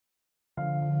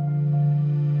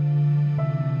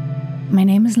My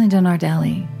name is Linda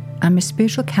Nardelli. I'm a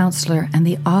spiritual counselor and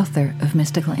the author of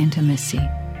Mystical Intimacy,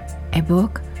 a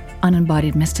book on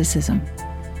embodied mysticism.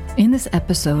 In this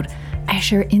episode, I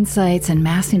share insights and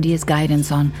Masiandia's guidance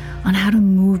on how to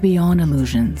move beyond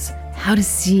illusions, how to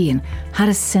see and how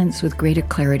to sense with greater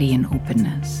clarity and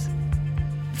openness.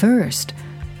 First,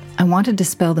 I want to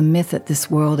dispel the myth that this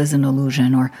world is an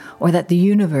illusion or that the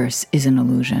universe is an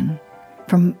illusion.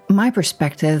 From my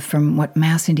perspective, from what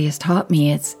Masiandia has taught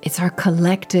me, it's our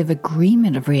collective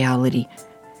agreement of reality.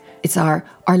 It's our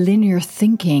linear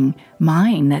thinking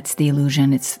mind that's the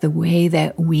illusion. It's the way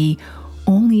that we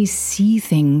only see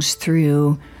things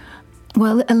through,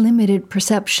 a limited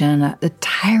perception, the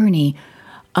tyranny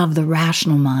of the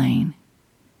rational mind.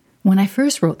 When I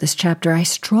first wrote this chapter, I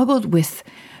struggled with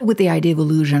the idea of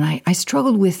illusion. I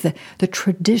struggled with the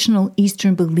traditional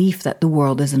Eastern belief that the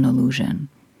world is an illusion.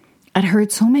 I'd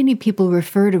heard so many people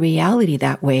refer to reality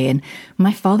that way, and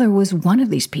my father was one of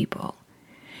these people.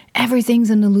 Everything's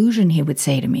an illusion, he would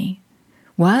say to me.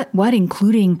 What,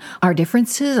 including our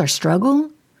differences, our struggle?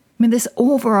 This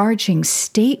overarching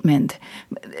statement,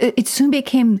 it soon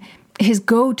became his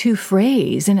go-to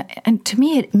phrase, and to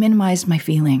me it minimized my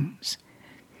feelings.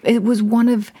 It was one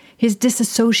of his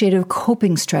disassociative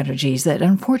coping strategies that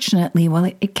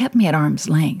unfortunately, it kept me at arm's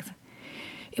length.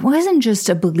 It wasn't just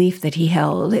a belief that he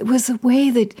held. It was a way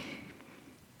that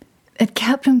it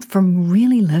kept him from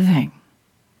really living,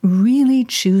 really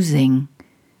choosing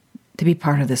to be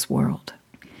part of this world.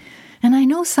 And I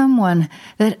know someone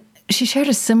that she shared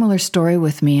a similar story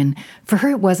with me, and for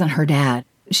her, it wasn't her dad.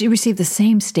 She received the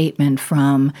same statement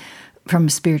from a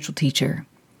spiritual teacher.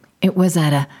 It was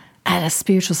at a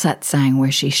spiritual satsang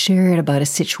where she shared about a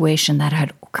situation that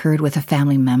had occurred with a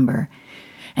family member,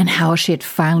 and how she had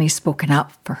finally spoken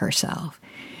up for herself.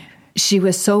 She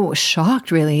was so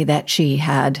shocked, really, that she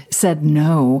had said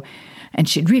no, and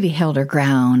she'd really held her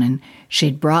ground, and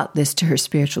she'd brought this to her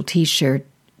spiritual teacher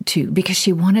because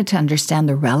she wanted to understand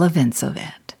the relevance of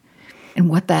it and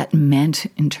what that meant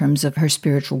in terms of her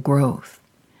spiritual growth.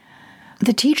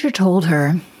 The teacher told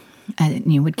her,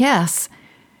 and you would guess,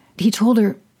 he told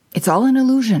her it's all an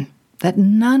illusion, that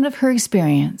none of her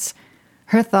experience,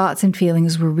 her thoughts and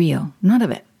feelings were real. None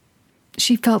of it.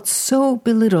 She felt so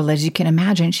belittled, as you can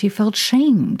imagine. She felt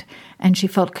shamed and she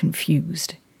felt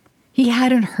confused. He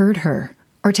hadn't heard her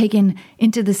or taken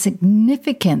into the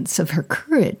significance of her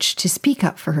courage to speak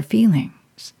up for her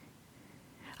feelings.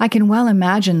 I can well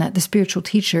imagine that the spiritual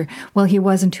teacher, he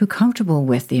wasn't too comfortable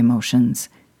with the emotions,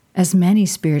 as many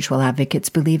spiritual advocates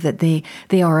believe that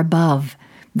they are above.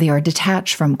 They are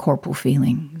detached from corporal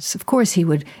feelings. Of course, he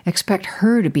would expect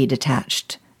her to be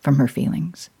detached from her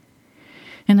feelings.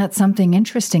 And that's something,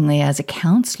 interestingly, as a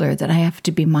counselor, that I have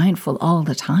to be mindful all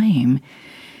the time,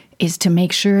 is to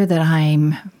make sure that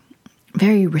I'm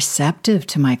very receptive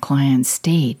to my client's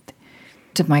state,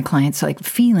 to my client's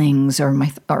feelings or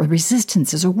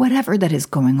resistances or whatever that is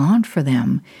going on for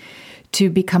them, to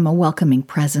become a welcoming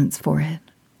presence for it.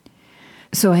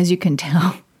 So as you can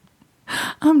tell,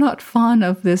 I'm not fond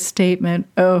of this statement,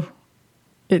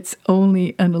 it's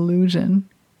only an illusion.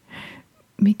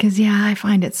 Because, I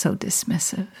find it so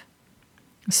dismissive.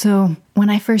 So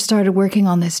when I first started working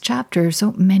on this chapter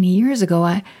so many years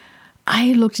ago,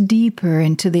 I looked deeper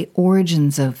into the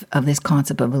origins of this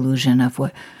concept of illusion,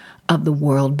 of the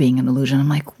world being an illusion. I'm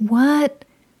like, what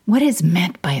is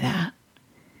meant by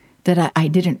that I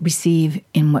didn't receive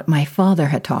in what my father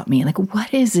had taught me?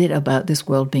 What is it about this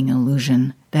world being an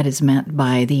illusion that is meant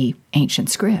by the ancient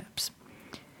scripts?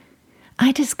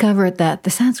 I discovered that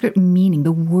the Sanskrit meaning,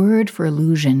 the word for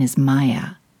illusion, is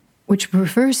Maya, which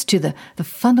refers to the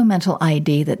fundamental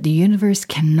idea that the universe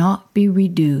cannot be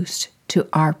reduced to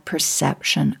our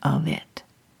perception of it.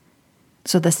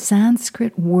 So the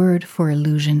Sanskrit word for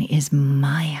illusion is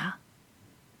Maya.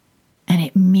 And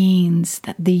it means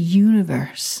that the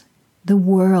universe, the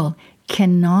world,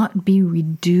 cannot be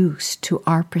reduced to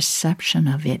our perception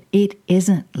of it. It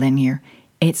isn't linear,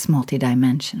 it's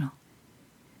multidimensional.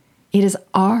 It is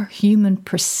our human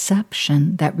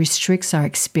perception that restricts our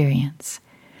experience,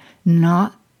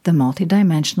 not the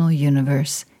multidimensional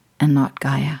universe and not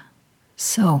Gaia.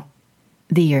 So,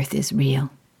 the earth is real.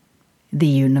 The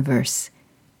universe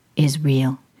is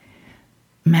real.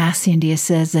 Masiandia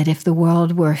says that if the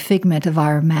world were a figment of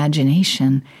our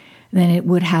imagination, then it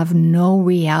would have no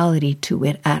reality to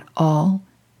it at all.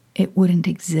 It wouldn't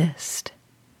exist.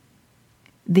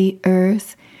 The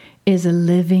earth is a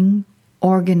living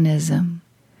organism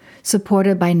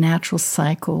supported by natural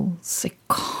cycles, a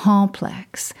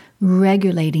complex,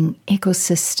 regulating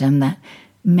ecosystem that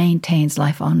maintains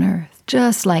life on Earth,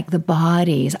 just like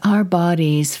our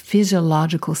body's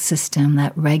physiological system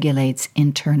that regulates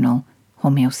internal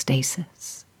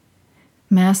homeostasis.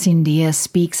 Masiandia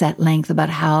speaks at length about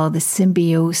how the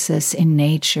symbiosis in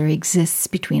nature exists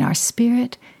between our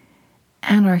spirit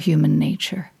and our human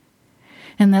nature,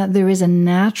 and that there is a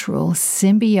natural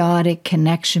symbiotic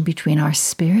connection between our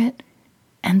spirit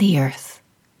and the earth.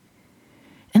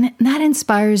 And that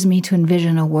inspires me to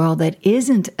envision a world that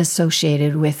isn't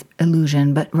associated with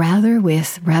illusion, but rather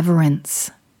with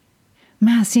reverence.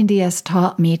 Masiandia has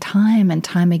taught me time and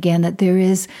time again that there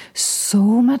is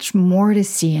so much more to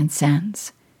see and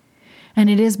sense. And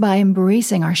it is by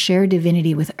embracing our shared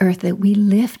divinity with Earth that we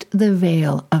lift the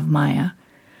veil of Maya.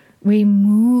 We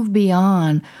move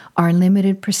beyond our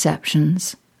limited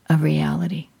perceptions of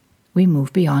reality. We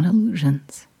move beyond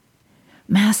illusions.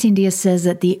 Masiandia says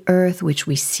that the earth which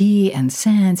we see and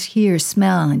sense, hear,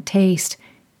 smell, and taste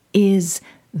is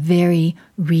very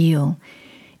real.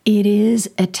 It is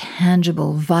a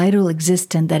tangible, vital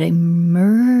existence that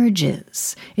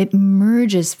emerges. It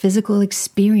merges physical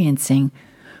experiencing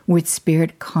with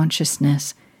spirit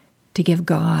consciousness to give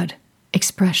God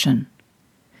expression,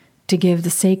 to give the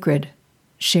sacred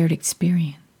shared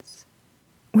experience.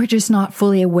 We're just not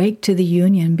fully awake to the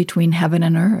union between heaven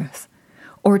and earth,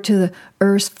 or to the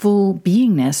earth's full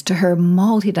beingness, to her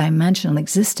multidimensional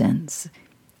existence,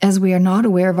 as we are not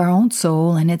aware of our own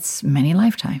soul and its many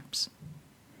lifetimes.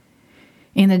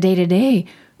 In the day-to-day,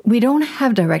 we don't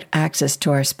have direct access to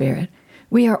our spirit.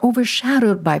 We are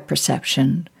overshadowed by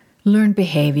perception, learned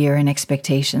behavior, and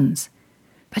expectations.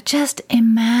 But just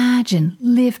imagine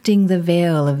lifting the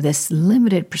veil of this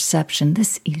limited perception,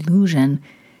 this illusion,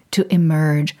 to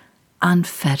emerge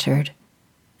unfettered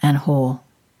and whole.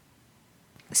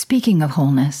 Speaking of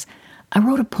wholeness, I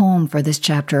wrote a poem for this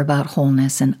chapter about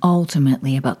wholeness and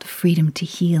ultimately about the freedom to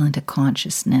heal into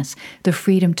consciousness, the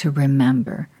freedom to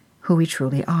remember who we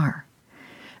truly are.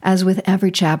 As with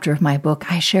every chapter of my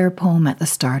book, I share a poem at the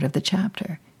start of the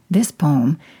chapter. This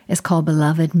poem is called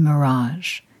Beloved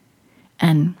Mirage,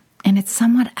 and it's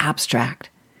somewhat abstract.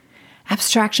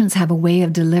 Abstractions have a way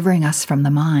of delivering us from the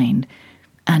mind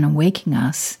and awaking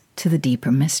us to the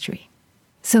deeper mystery.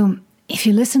 So, if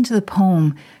you listen to the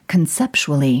poem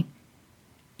conceptually,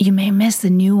 you may miss the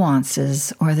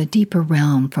nuances or the deeper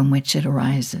realm from which it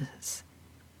arises.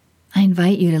 I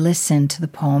invite you to listen to the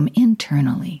poem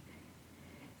internally.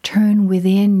 Turn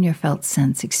within your felt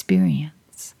sense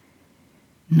experience.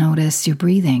 Notice your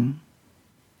breathing.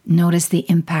 Notice the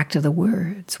impact of the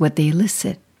words, what they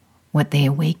elicit, what they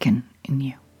awaken in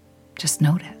you. Just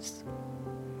notice.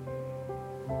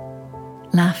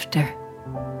 Laughter,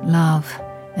 love,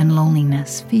 and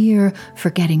loneliness, fear,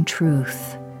 forgetting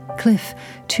truth, cliff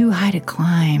too high to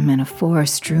climb, and a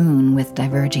forest strewn with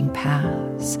diverging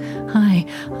paths.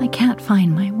 I can't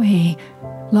find my way,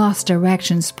 lost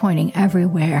directions pointing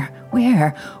everywhere.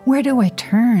 Where do I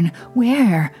turn?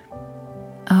 Where?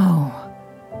 Oh,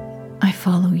 I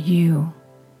follow you.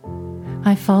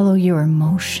 I follow your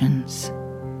emotions,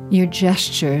 your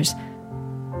gestures,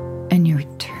 and your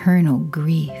eternal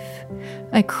grief.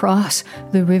 I cross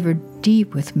the river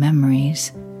deep with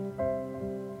memories.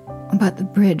 But the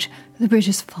bridge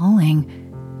is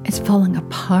falling. It's falling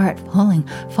apart,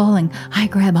 falling. I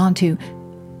grab onto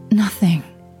nothing.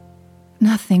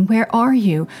 Where are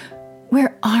you?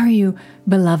 Where are you,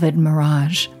 beloved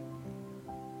mirage?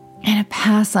 In a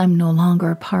past I'm no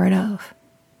longer a part of,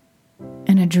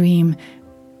 in a dream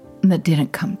that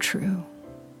didn't come true.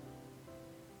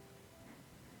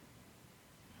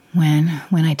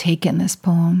 When I take in this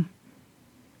poem,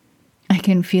 I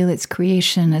can feel its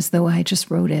creation as though I just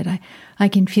wrote it. I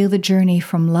can feel the journey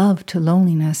from love to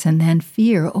loneliness and then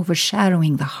fear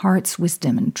overshadowing the heart's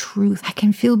wisdom and truth. I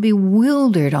can feel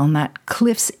bewildered on that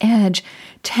cliff's edge,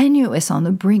 tenuous on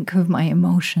the brink of my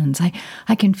emotions.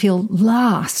 I can feel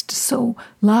lost, so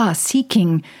lost,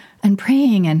 seeking and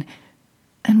praying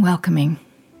and welcoming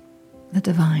the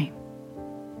divine.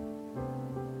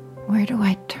 Where do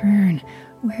I turn?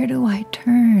 Where do I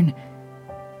turn?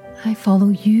 I follow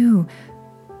you,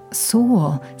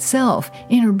 soul, self,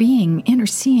 inner being, inner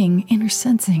seeing, inner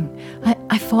sensing.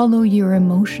 I follow your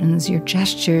emotions, your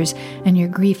gestures, and your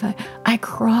grief. I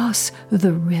cross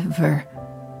the river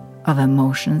of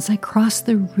emotions. I cross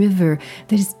the river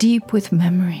that is deep with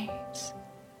memories.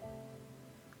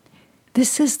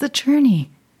 This is the journey.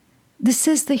 This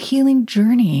is the healing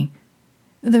journey.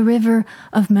 The river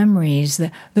of memories,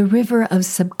 the river of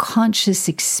subconscious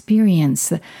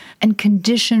experience and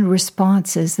conditioned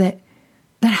responses that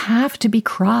have to be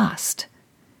crossed.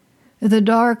 The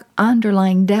dark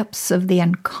underlying depths of the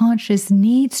unconscious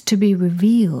needs to be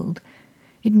revealed.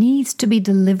 It needs to be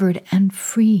delivered and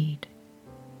freed.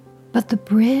 but the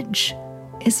bridge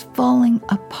is falling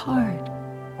apart.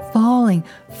 Falling.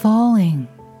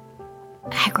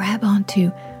 I grab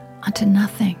onto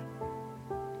nothing.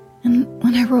 And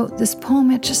when I wrote this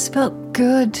poem, it just felt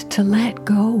good to let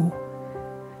go.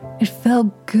 It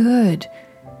felt good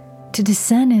to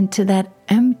descend into that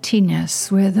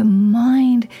emptiness where the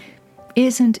mind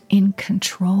isn't in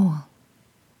control.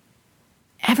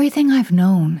 Everything I've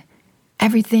known,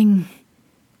 everything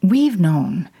we've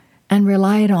known and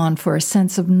relied on for a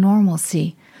sense of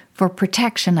normalcy, for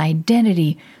protection,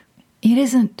 identity, it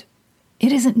isn't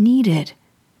needed.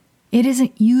 It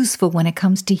isn't useful when it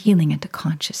comes to healing into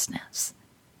consciousness.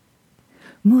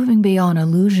 Moving beyond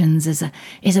illusions is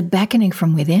a beckoning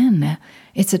from within.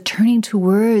 It's a turning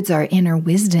towards our inner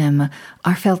wisdom,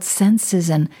 our felt senses,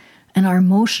 and our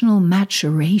emotional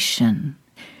maturation.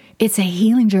 It's a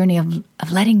healing journey of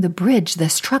letting the bridge, the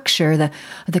structure,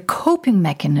 the coping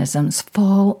mechanisms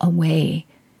fall away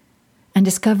and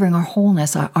discovering our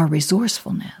wholeness, our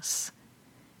resourcefulness.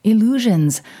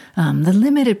 Illusions, the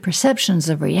limited perceptions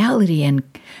of reality and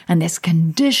this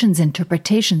conditioned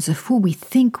interpretations of who we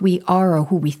think we are or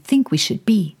who we think we should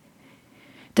be,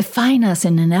 define us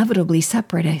and inevitably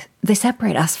separate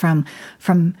us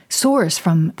from source,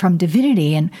 from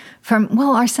divinity, and from,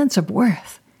 our sense of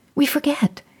worth. We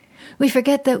forget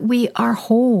that we are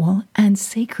whole and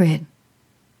sacred.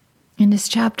 In this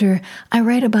chapter, I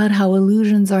write about how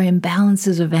illusions are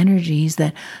imbalances of energies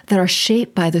that are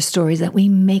shaped by the stories that we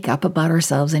make up about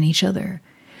ourselves and each other,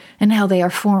 and how they are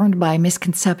formed by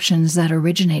misconceptions that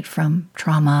originate from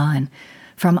trauma and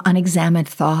from unexamined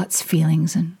thoughts,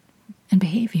 feelings, and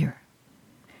behavior.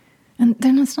 And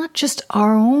then it's not just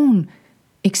our own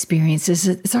experiences,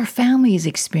 it's our family's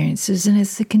experiences, and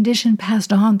it's the condition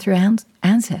passed on through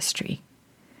ancestry.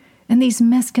 And these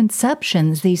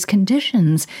misconceptions, these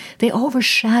conditions, they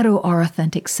overshadow our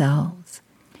authentic selves.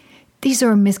 These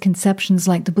are misconceptions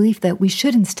like the belief that we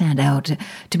shouldn't stand out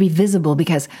to be visible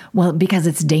because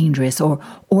it's dangerous,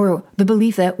 or the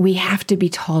belief that we have to be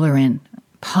tolerant,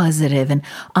 positive, and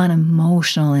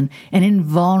unemotional and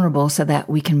invulnerable so that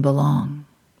we can belong.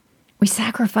 We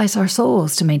sacrifice our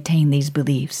souls to maintain these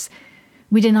beliefs.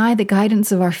 We deny the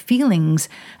guidance of our feelings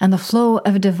and the flow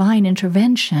of divine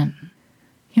intervention.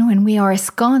 When we are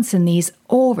ensconced in these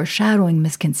overshadowing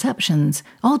misconceptions,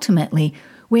 ultimately,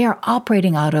 we are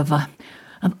operating out of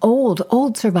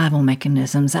old survival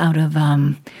mechanisms, out of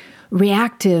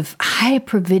reactive,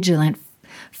 hypervigilant,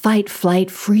 fight, flight,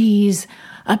 freeze,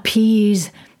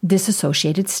 appease,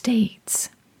 disassociated states.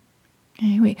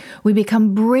 We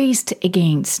become braced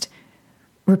against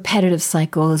repetitive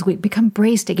cycles. We become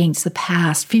braced against the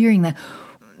past, fearing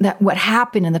that what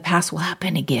happened in the past will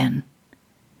happen again.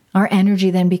 Our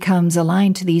energy then becomes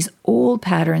aligned to these old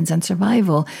patterns and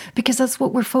survival because that's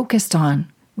what we're focused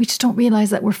on. We just don't realize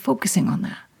that we're focusing on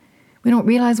that. We don't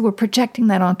realize we're projecting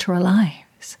that onto our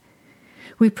lives.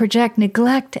 We project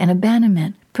neglect and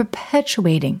abandonment,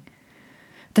 perpetuating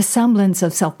the semblance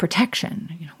of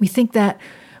self-protection. We think that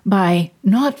by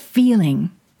not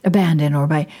feeling abandoned or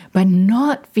by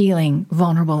not feeling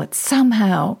vulnerable, that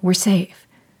somehow we're safe.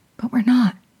 But we're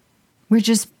not. We're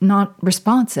just not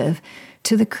responsive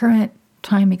to the current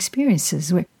time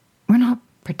experiences. We're not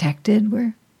protected,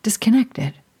 we're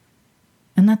disconnected.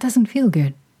 And that doesn't feel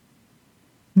good.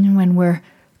 And when we're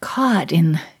caught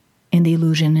in the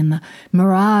illusion, in the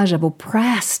mirage of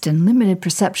oppressed and limited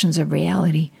perceptions of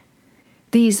reality,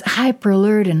 these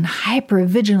hyper-alert and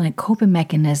hyper-vigilant coping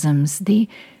mechanisms, they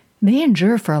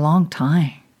endure for a long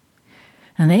time.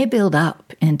 And they build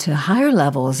up into higher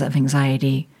levels of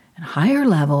anxiety and higher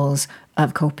levels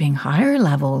of coping, higher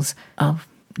levels of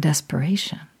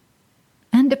desperation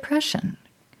and depression.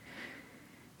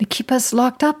 They keep us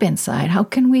locked up inside. How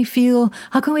can we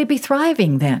be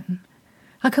thriving then?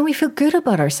 How can we feel good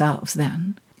about ourselves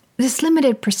then? This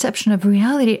limited perception of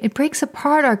reality, it breaks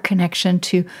apart our connection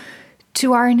to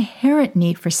our inherent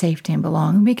need for safety and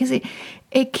belonging because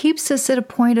it keeps us at a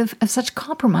point of such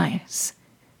compromise.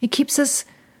 It keeps us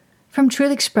from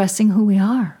truly expressing who we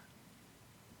are.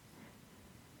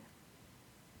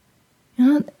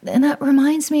 And that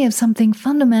reminds me of something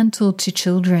fundamental to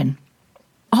children.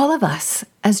 All of us,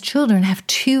 as children, have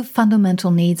two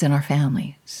fundamental needs in our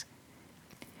families.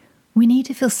 We need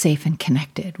to feel safe and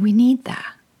connected. We need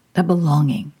that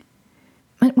belonging.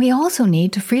 But we also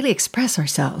need to freely express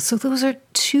ourselves. So those are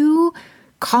two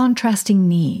contrasting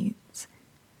needs: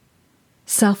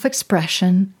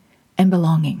 self-expression and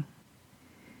belonging.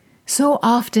 So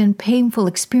often, painful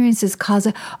experiences cause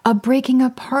a breaking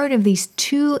apart of these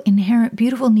two inherent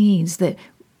beautiful needs that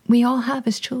we all have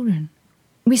as children.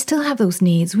 We still have those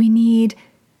needs. We need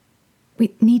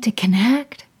to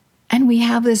connect And we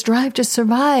have this drive to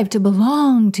survive, to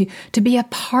belong, to be a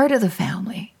part of the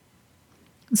family.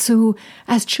 So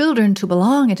as children, to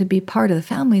belong and to be part of the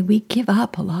family, we give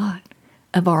up a lot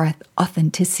of our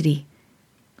authenticity.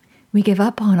 We give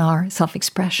up on our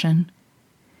self-expression,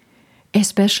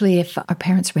 especially if our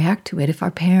parents react to it, if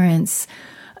our parents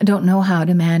don't know how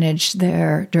to manage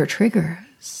their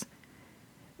triggers.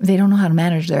 They don't know how to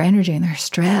manage their energy and their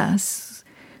stress.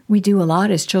 We do a lot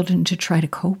as children to try to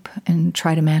cope and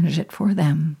try to manage it for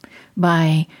them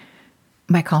by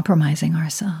compromising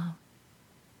ourselves.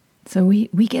 So we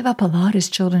give up a lot as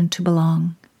children to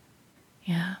belong.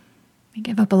 Yeah, we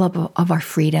give up a lot of our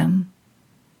freedom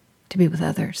to be with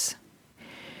others.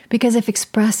 Because if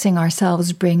expressing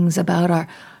ourselves brings about our,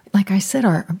 like I said,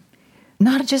 our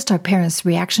not just our parents'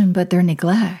 reaction, but their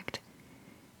neglect,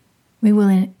 we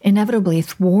will inevitably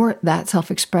thwart that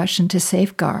self-expression to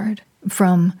safeguard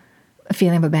from a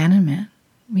feeling of abandonment.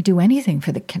 We do anything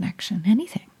for the connection,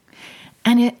 anything.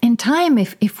 And in time,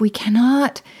 if we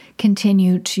cannot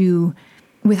continue to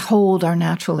withhold our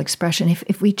natural expression,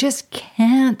 if we just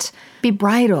can't be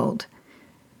bridled,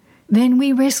 then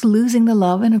we risk losing the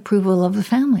love and approval of the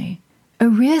family. A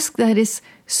risk that is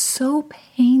so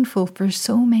painful for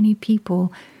so many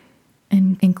people,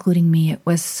 and including me. It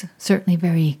was certainly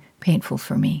very painful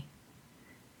for me.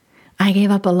 I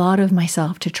gave up a lot of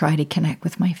myself to try to connect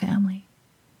with my family.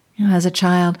 As a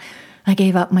child, I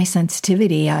gave up my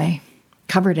sensitivity. I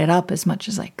covered it up as much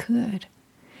as I could.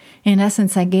 In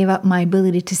essence, I gave up my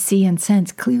ability to see and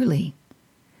sense clearly.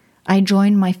 I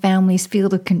joined my family's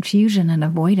field of confusion and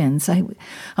avoidance. I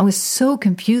was so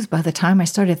confused by the time I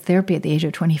started therapy at the age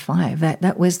of 25.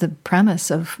 That was the premise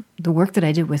of the work that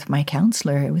I did with my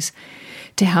counselor. It was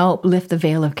to help lift the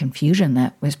veil of confusion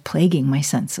that was plaguing my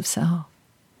sense of self.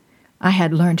 I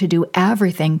had learned to do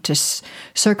everything to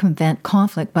circumvent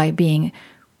conflict by being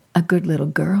a good little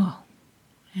girl,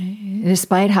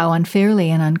 despite how unfairly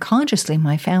and unconsciously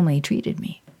my family treated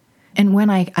me. And when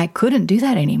I couldn't do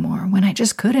that anymore, when I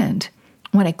just couldn't,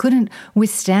 when I couldn't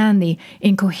withstand the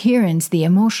incoherence, the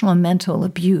emotional and mental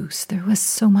abuse, there was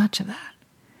so much of that.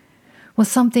 Well,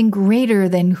 something greater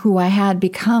than who I had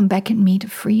become beckoned me to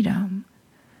freedom.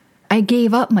 I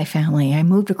gave up my family. I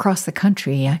moved across the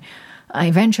country.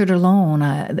 I ventured alone.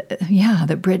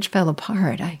 The bridge fell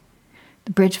apart.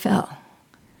 The bridge fell.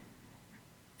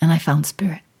 And I found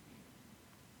spirit.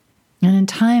 And in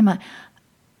time,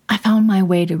 I found my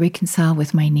way to reconcile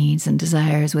with my needs and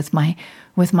desires, with my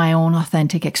own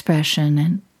authentic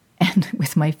expression and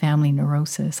with my family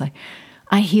neurosis.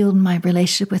 I healed my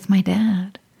relationship with my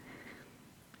dad.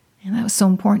 And that was so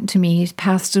important to me. He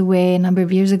passed away a number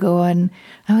of years ago, and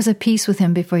I was at peace with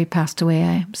him before he passed away.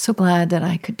 I'm so glad that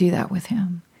I could do that with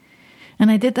him. And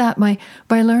I did that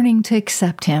by learning to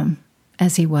accept him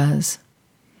as he was.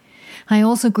 I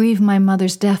also grieved my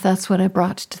mother's death. That's what I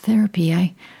brought to therapy.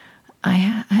 I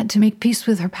had to make peace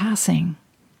with her passing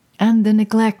and the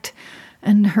neglect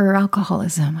and her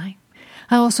alcoholism. I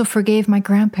also forgave my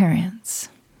grandparents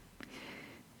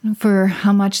for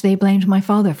how much they blamed my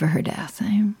father for her death.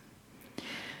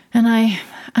 And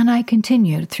I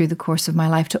continued through the course of my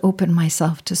life to open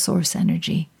myself to source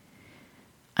energy.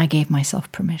 I gave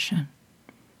myself permission.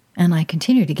 And I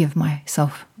continue to give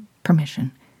myself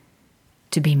permission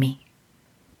to be me.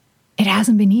 It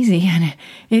hasn't been easy, and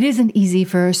it isn't easy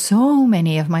for so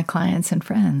many of my clients and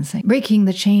friends. Breaking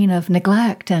the chain of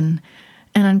neglect and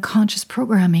unconscious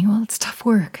programming, well, it's tough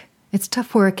work. It's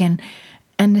tough work and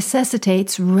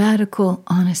necessitates radical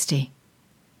honesty.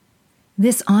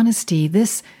 This honesty,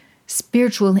 this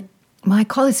spiritual, I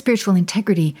call it spiritual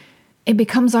integrity, it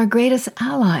becomes our greatest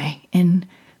ally in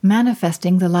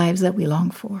manifesting the lives that we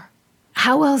long for.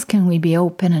 How else can we be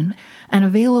open and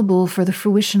available for the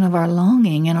fruition of our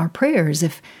longing and our prayers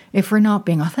if we're not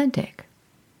being authentic?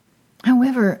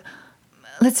 However,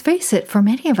 let's face it, for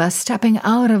many of us, stepping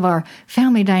out of our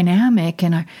family dynamic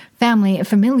and our family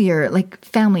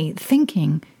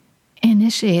thinking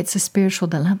initiates a spiritual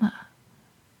dilemma.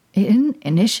 It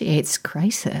initiates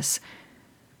crisis,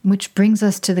 which brings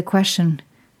us to the question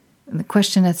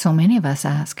that so many of us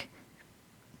ask: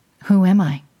 who am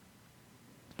I?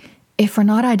 If we're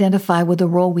not identified with the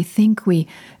role we think we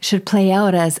should play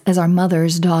out as our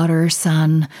mother's daughter,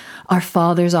 son, our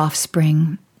father's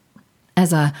offspring,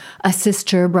 as a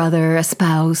sister, brother, a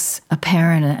spouse, a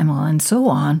parent, and so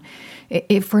on,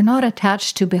 if we're not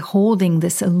attached to beholding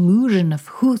this illusion of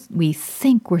who we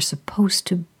think we're supposed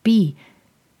to be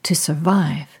to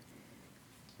survive,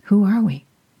 who are we?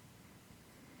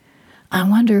 I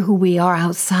wonder who we are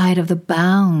outside of the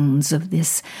bounds of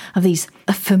these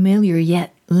familiar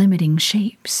yet limiting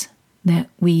shapes that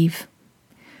we've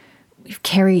we've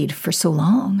carried for so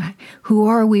long? Who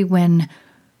are we when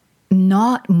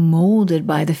not molded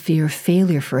by the fear of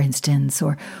failure, for instance?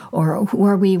 Or who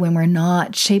are we when we're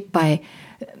not shaped by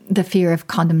the fear of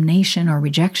condemnation or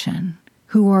rejection?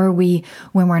 Who are we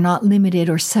when we're not limited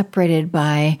or separated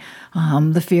by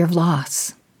the fear of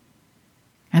loss?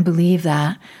 I believe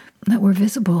that we're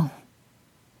visible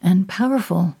and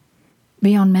powerful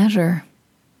beyond measure.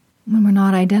 When we're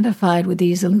not identified with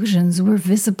these illusions, we're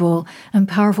visible and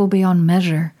powerful beyond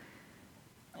measure.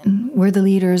 And we're the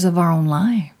leaders of our own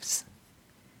lives.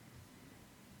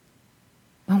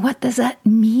 But what does that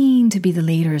mean to be the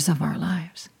leaders of our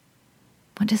lives?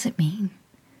 What does it mean?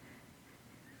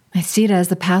 I see it as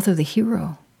the path of the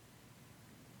hero.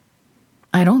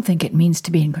 I don't think it means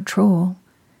to be in control.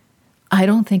 I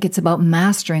don't think it's about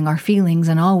mastering our feelings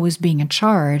and always being in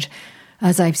charge,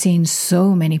 as I've seen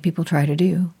so many people try to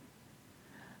do.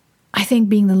 I think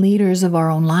being the leaders of our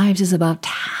own lives is about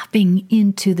tapping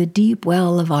into the deep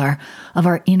well of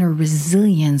our inner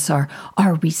resilience, our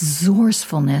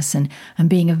resourcefulness, and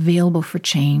being available for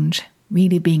change,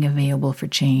 really being available for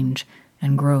change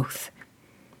and growth.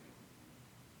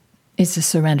 It's a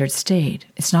surrendered state.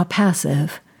 It's not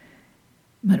passive,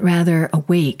 but rather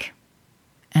awake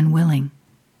and willing.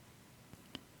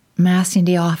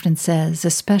 Masianda often says,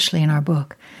 especially in our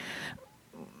book,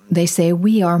 they say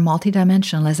we are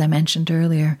multidimensional, as I mentioned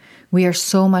earlier. We are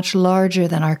so much larger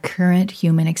than our current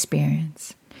human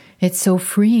experience. It's so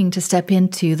freeing to step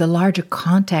into the larger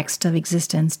context of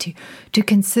existence, to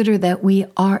consider that we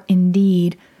are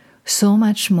indeed so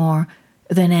much more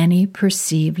than any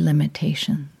perceived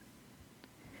limitation.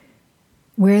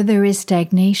 Where there is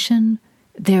stagnation,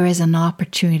 there is an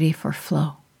opportunity for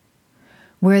flow.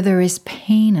 Where there is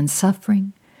pain and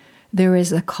suffering, there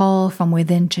is a call from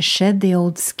within to shed the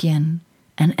old skin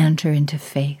and enter into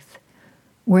faith.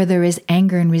 Where there is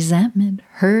anger and resentment,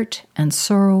 hurt and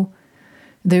sorrow,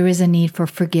 there is a need for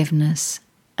forgiveness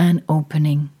and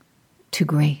opening to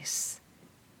grace.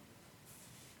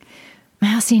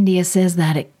 Masiandia says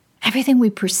that everything we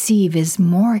perceive is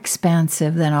more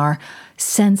expansive than our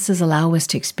senses allow us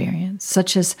to experience,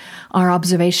 such as our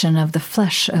observation of the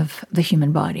flesh of the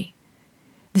human body.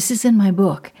 This is in my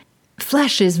book.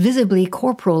 Flesh is visibly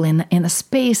corporal in the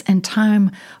space and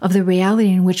time of the reality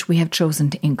in which we have chosen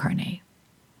to incarnate.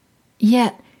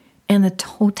 Yet, in the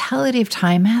totality of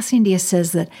time, Masiandia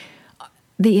says that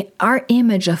our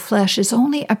image of flesh is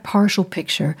only a partial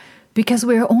picture because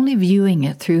we are only viewing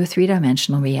it through a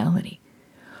three-dimensional reality,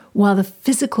 while the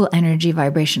physical energy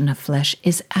vibration of flesh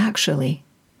is actually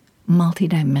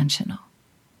multidimensional.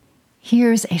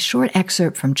 Here's a short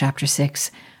excerpt from Chapter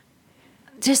 6,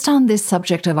 just on this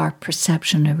subject of our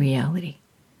perception of reality.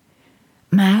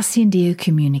 Masiandia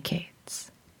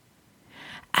communicates,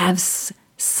 as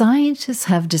scientists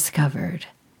have discovered,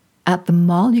 at the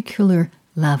molecular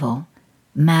level,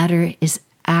 matter is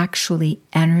actually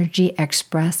energy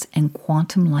expressed in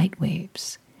quantum light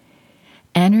waves.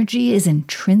 Energy is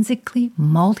intrinsically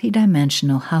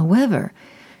multidimensional. However,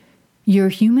 your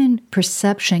human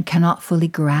perception cannot fully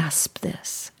grasp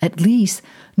this, at least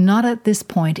not at this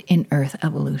point in Earth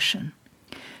evolution.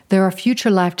 There are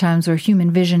future lifetimes where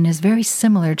human vision is very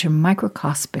similar to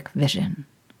microscopic vision.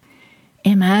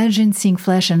 Imagine seeing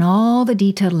flesh in all the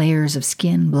detailed layers of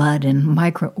skin, blood, and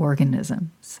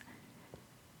microorganisms.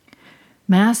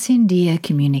 Masiandia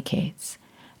communicates,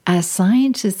 as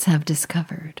scientists have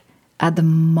discovered, at the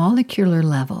molecular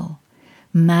level,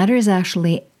 matter is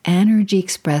actually energy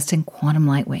expressed in quantum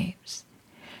light waves.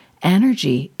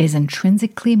 Energy is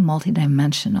intrinsically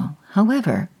multidimensional.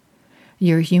 However,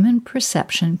 your human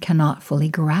perception cannot fully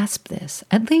grasp this,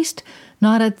 at least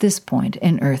not at this point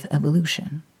in Earth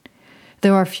evolution.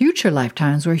 There are future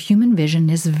lifetimes where human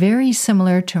vision is very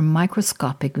similar to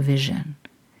microscopic vision.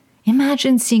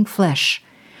 Imagine seeing flesh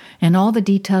and all the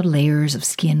detailed layers of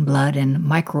skin, blood, and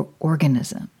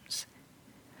microorganisms.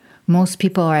 Most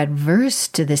people are adverse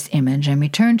to this image and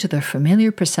return to their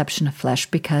familiar perception of flesh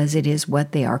because it is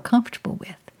what they are comfortable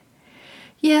with.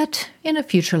 Yet, in a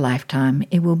future lifetime,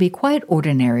 it will be quite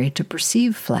ordinary to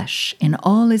perceive flesh in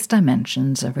all its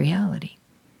dimensions of reality.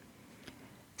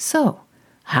 So,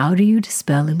 how do you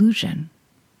dispel illusion?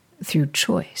 Through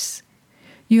choice.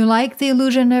 You like the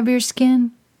illusion of your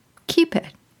skin? Keep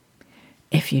it.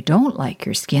 If you don't like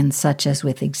your skin, such as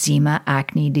with eczema,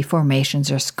 acne,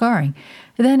 deformations, or scarring,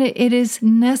 then it is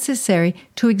necessary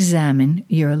to examine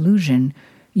your illusion.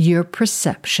 Your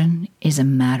perception is a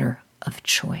matter of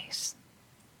choice.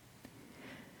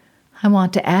 I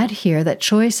want to add here that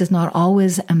choice is not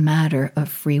always a matter of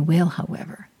free will,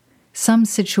 however. Some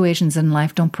situations in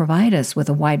life don't provide us with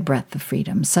a wide breadth of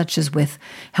freedom, such as with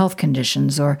health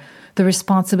conditions or the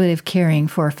responsibility of caring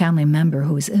for a family member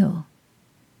who is ill.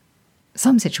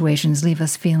 Some situations leave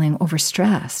us feeling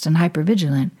overstressed and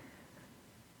hypervigilant.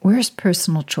 Where's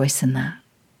personal choice in that?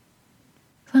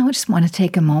 So I just want to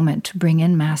take a moment to bring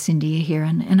in Masiandia here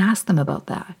and ask them about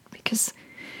that, because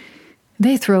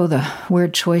they throw the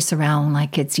word choice around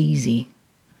like it's easy.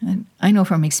 And I know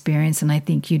from experience, and I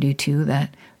think you do too,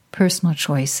 that personal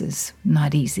choice is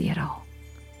not easy at all.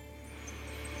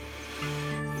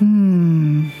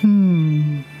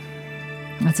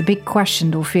 That's a big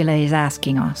question Ophelia is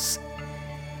asking us.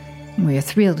 We are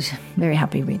thrilled, very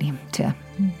happy really, to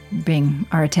bring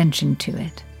our attention to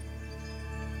it.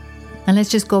 And let's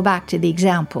just go back to the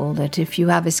example that if you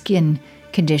have a skin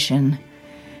condition,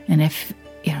 and if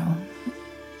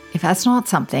that's not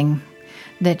something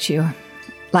that you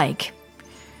like,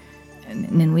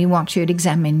 and then we want you to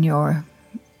examine your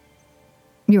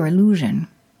illusion.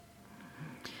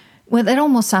 Well, that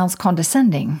almost sounds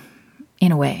condescending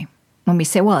in a way when we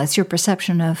say, well, it's your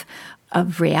perception of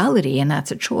reality and that's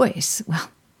a choice.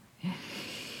 Well,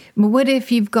 but what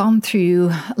if you've gone through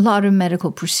a lot of medical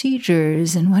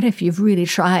procedures, and what if you've really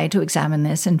tried to examine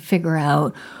this and figure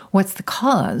out what's the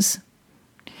cause,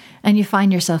 and you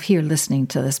find yourself here listening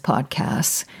to this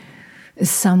podcast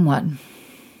somewhat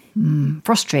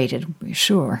frustrated, we're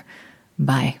sure,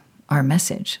 by our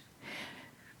message.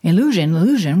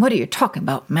 Illusion, what are you talking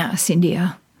about,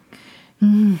 Masiandia?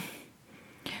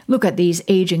 Look at these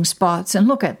aging spots, and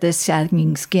look at this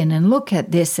sagging skin, and look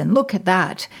at this, and look at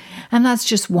that. And that's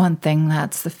just one thing,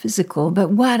 that's the physical. But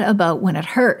what about when it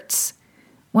hurts?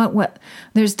 What?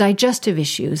 There's digestive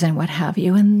issues and what have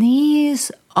you. And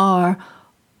these are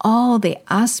all the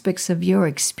aspects of your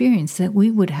experience that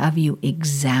we would have you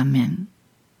examine.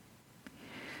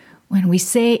 When we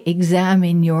say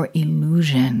examine your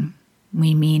illusion,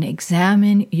 we mean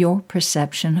examine your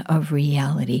perception of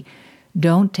reality.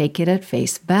 Don't take it at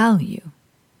face value.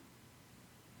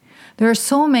 There are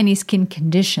so many skin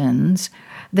conditions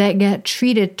that get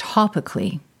treated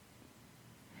topically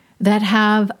that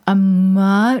have a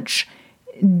much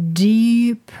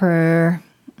deeper,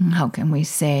 how can we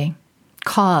say,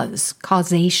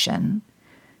 causation.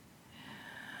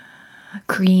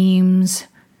 Creams,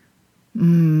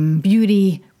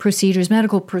 beauty procedures,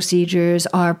 medical procedures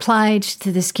are applied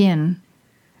to the skin.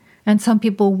 And some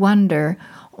people wonder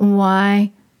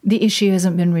why the issue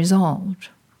hasn't been resolved.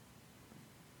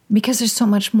 Because there's so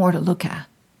much more to look at.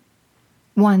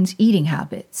 One's eating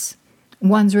habits,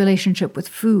 one's relationship with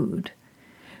food.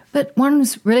 But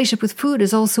one's relationship with food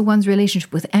is also one's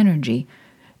relationship with energy.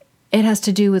 It has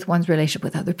to do with one's relationship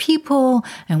with other people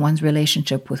and one's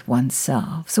relationship with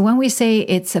oneself. So when we say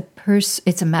it's a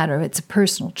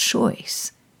personal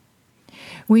choice,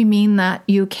 we mean that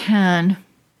you can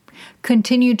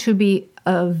continue to be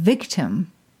a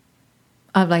victim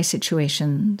of life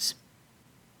situations.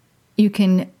 You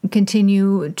can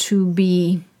continue to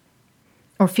be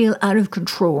or feel out of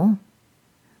control,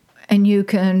 and you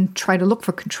can try to look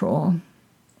for control,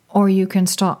 or you can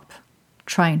stop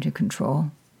trying to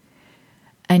control.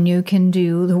 And you can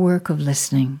do the work of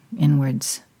listening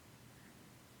inwards,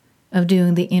 of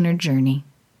doing the inner journey,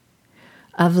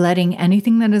 of letting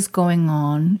anything that is going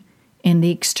on in the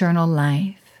external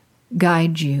life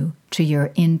guide you to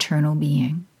your internal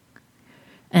being.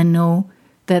 And know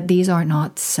that these are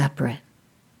not separate.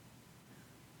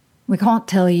 We can't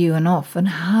tell you enough on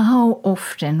how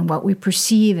often what we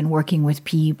perceive in working with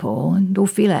people, and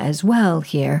Ophelia as well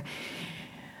here,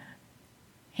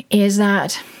 is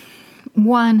that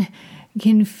one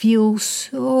can feel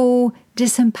so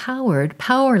disempowered,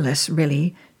 powerless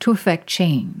really, to affect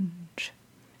change.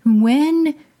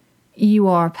 When you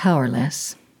are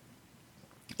powerless,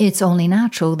 it's only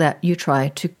natural that you try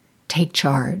to take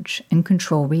charge and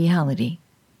control reality.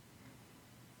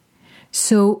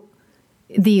 So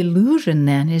the illusion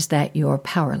then is that you're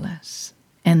powerless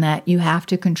and that you have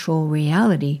to control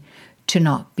reality to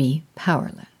not be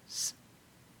powerless.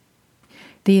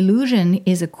 The illusion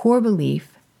is a core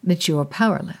belief that you are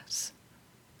powerless.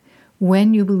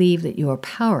 When you believe that you are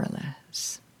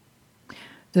powerless,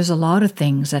 there's a lot of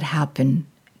things that happen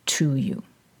to you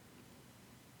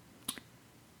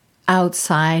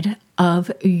outside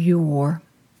of your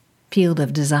field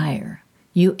of desire.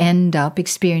 You end up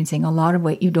experiencing a lot of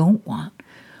what you don't want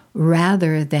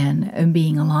rather than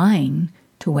being aligned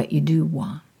to what you do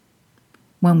want.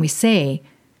 When we say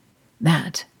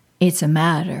that it's a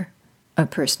matter of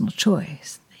personal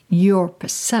choice, your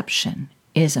perception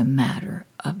is a matter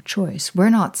of choice. We're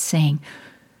not saying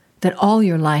that all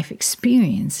your life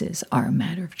experiences are a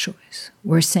matter of choice.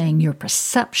 We're saying your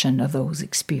perception of those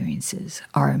experiences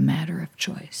are a matter of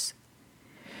choice.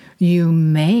 You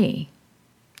may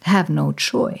have no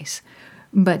choice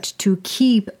but to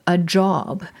keep a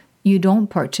job you don't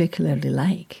particularly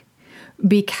like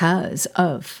because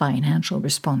of financial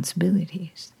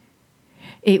responsibilities.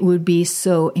 It would be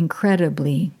so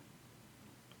incredibly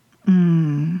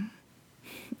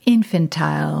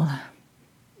infantile.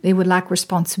 They would lack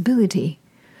responsibility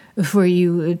for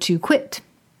you to quit.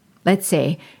 Let's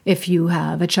say if you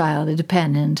have a child, a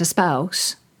dependent, a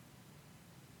spouse.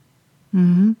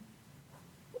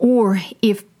 Or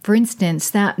if, for instance,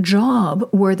 that job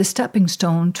were the stepping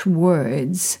stone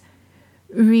towards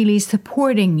really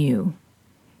supporting you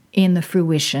in the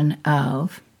fruition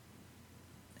of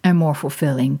a more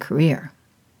fulfilling career.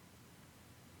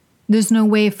 There's no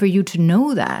way for you to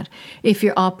know that if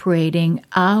you're operating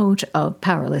out of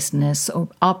powerlessness or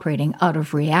operating out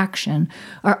of reaction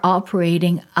or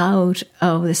operating out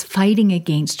of this fighting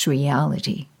against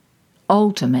reality.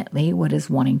 Ultimately, what is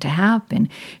wanting to happen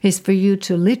is for you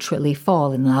to literally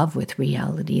fall in love with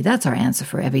reality. That's our answer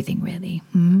for everything, really.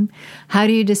 How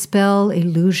do you dispel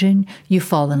illusion? You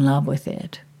fall in love with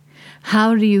it.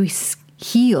 How do you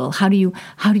heal? How do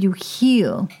you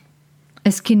heal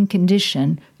a skin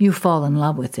condition? You fall in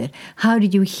love with it. How do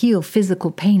you heal physical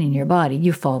pain in your body?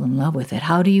 You fall in love with it.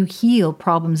 How do you heal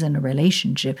problems in a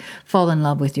relationship? Fall in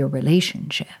love with your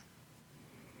relationship.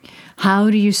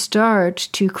 How do you start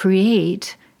to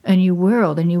create a new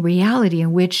world, a new reality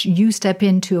in which you step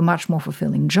into a much more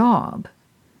fulfilling job?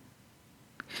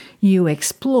 You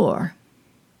explore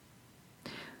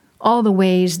all the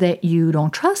ways that you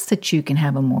don't trust that you can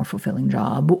have a more fulfilling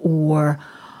job, or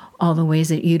all the ways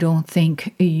that you don't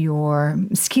think you're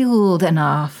skilled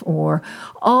enough, or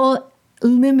all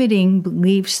limiting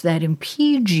beliefs that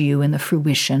impede you in the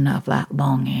fruition of that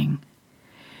longing.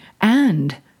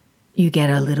 And you get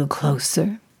a little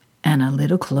closer and a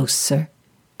little closer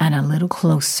and a little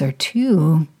closer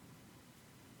to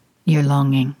your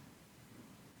longing.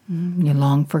 You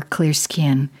long for clear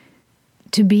skin,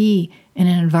 to be in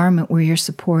an environment where you're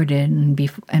supported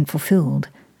and fulfilled.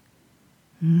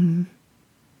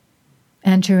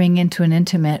 Entering into an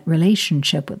intimate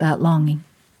relationship with that longing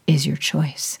is your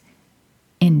choice.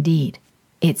 Indeed,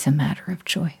 it's a matter of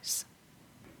choice.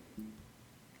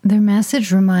 Their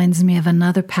message reminds me of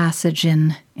another passage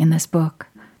in this book.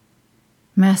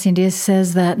 Masiandia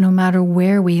says that no matter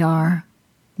where we are,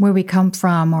 where we come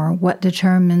from, or what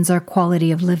determines our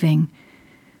quality of living,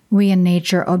 we in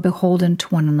nature are beholden to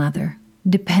one another,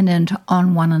 dependent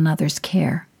on one another's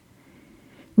care.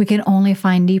 We can only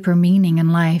find deeper meaning in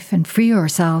life and free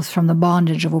ourselves from the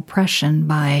bondage of oppression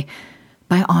by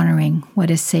honoring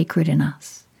what is sacred in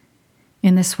us.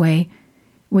 In this way,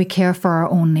 we care for our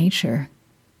own nature.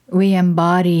 We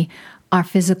embody our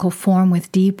physical form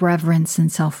with deep reverence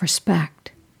and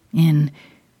self-respect. In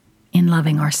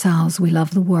loving ourselves, we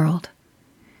love the world.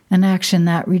 An action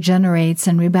that regenerates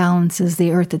and rebalances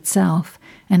the earth itself.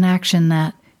 An action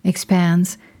that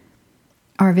expands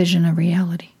our vision of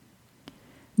reality.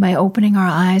 By opening our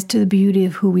eyes to the beauty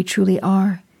of who we truly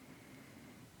are,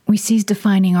 we cease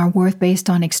defining our worth based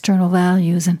on external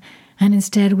values, and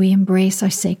instead we embrace our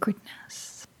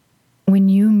sacredness. When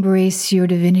you embrace your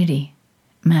divinity,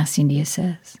 Masiandia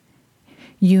says,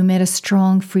 you emit a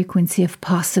strong frequency of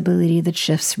possibility that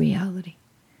shifts reality.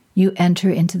 You enter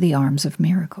into the arms of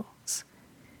miracles.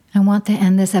 I want to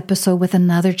end this episode with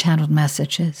another channeled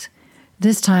message.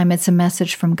 This time it's a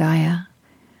message from Gaia,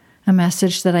 a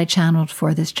message that I channeled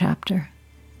for this chapter.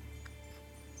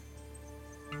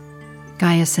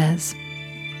 Gaia says,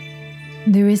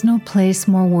 there is no place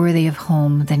more worthy of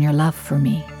home than your love for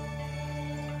me.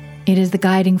 It is the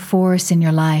guiding force in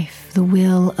your life, the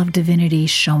will of divinity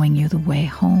showing you the way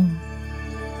home.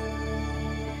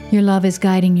 Your love is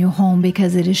guiding you home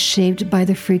because it is shaped by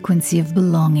the frequency of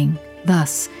belonging.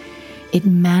 Thus, it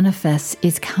manifests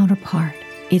its counterpart,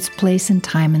 its place in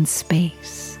time and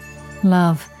space.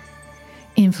 Love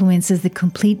influences the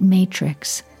complete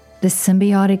matrix, the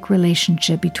symbiotic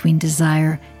relationship between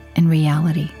desire and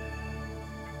reality.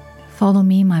 Follow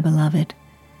me, my beloved.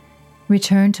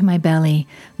 Return to my belly,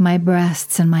 my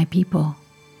breasts, and my people.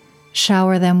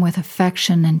 Shower them with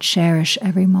affection and cherish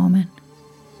every moment.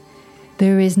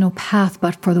 There is no path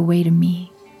but for the way to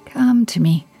me. Come to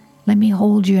me. Let me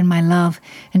hold you in my love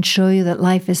and show you that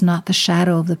life is not the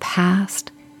shadow of the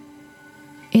past.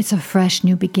 It's a fresh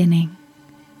new beginning.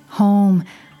 Home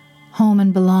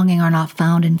and belonging are not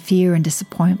found in fear and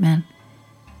disappointment.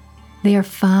 They are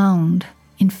found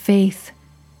in faith,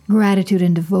 gratitude,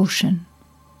 and devotion.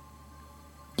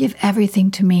 Give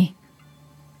everything to me.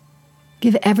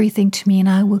 Give everything to me and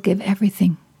I will give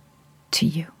everything to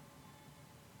you.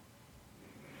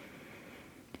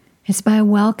 It's by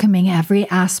welcoming every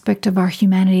aspect of our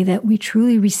humanity that we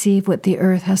truly receive what the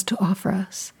earth has to offer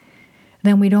us.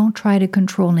 Then we don't try to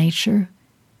control nature.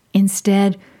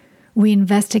 Instead, we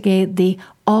investigate the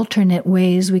alternate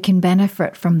ways we can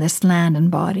benefit from this land and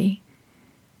body.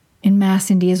 In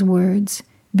Masiandia's words,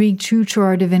 being true to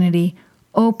our divinity,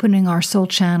 opening our soul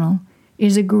channel,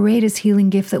 is the greatest healing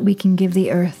gift that we can give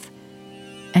the earth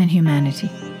and humanity.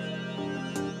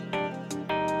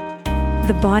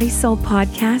 The Body Soul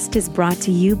Podcast is brought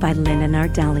to you by Linda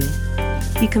Nardelli.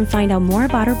 You can find out more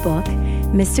about her book,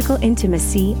 Mystical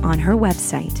Intimacy, on her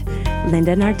website,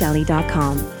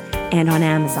 lindanardelli.com, and on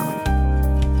Amazon.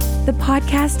 The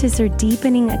podcast is her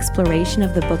deepening exploration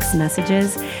of the book's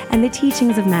messages and the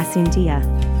teachings of Masiandia.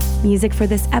 Music for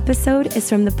this episode is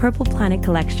from the Purple Planet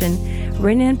collection,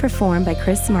 written and performed by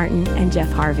Chris Martin and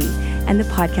Jeff Harvey, and the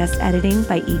podcast editing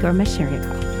by Igor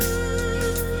Masheryakov.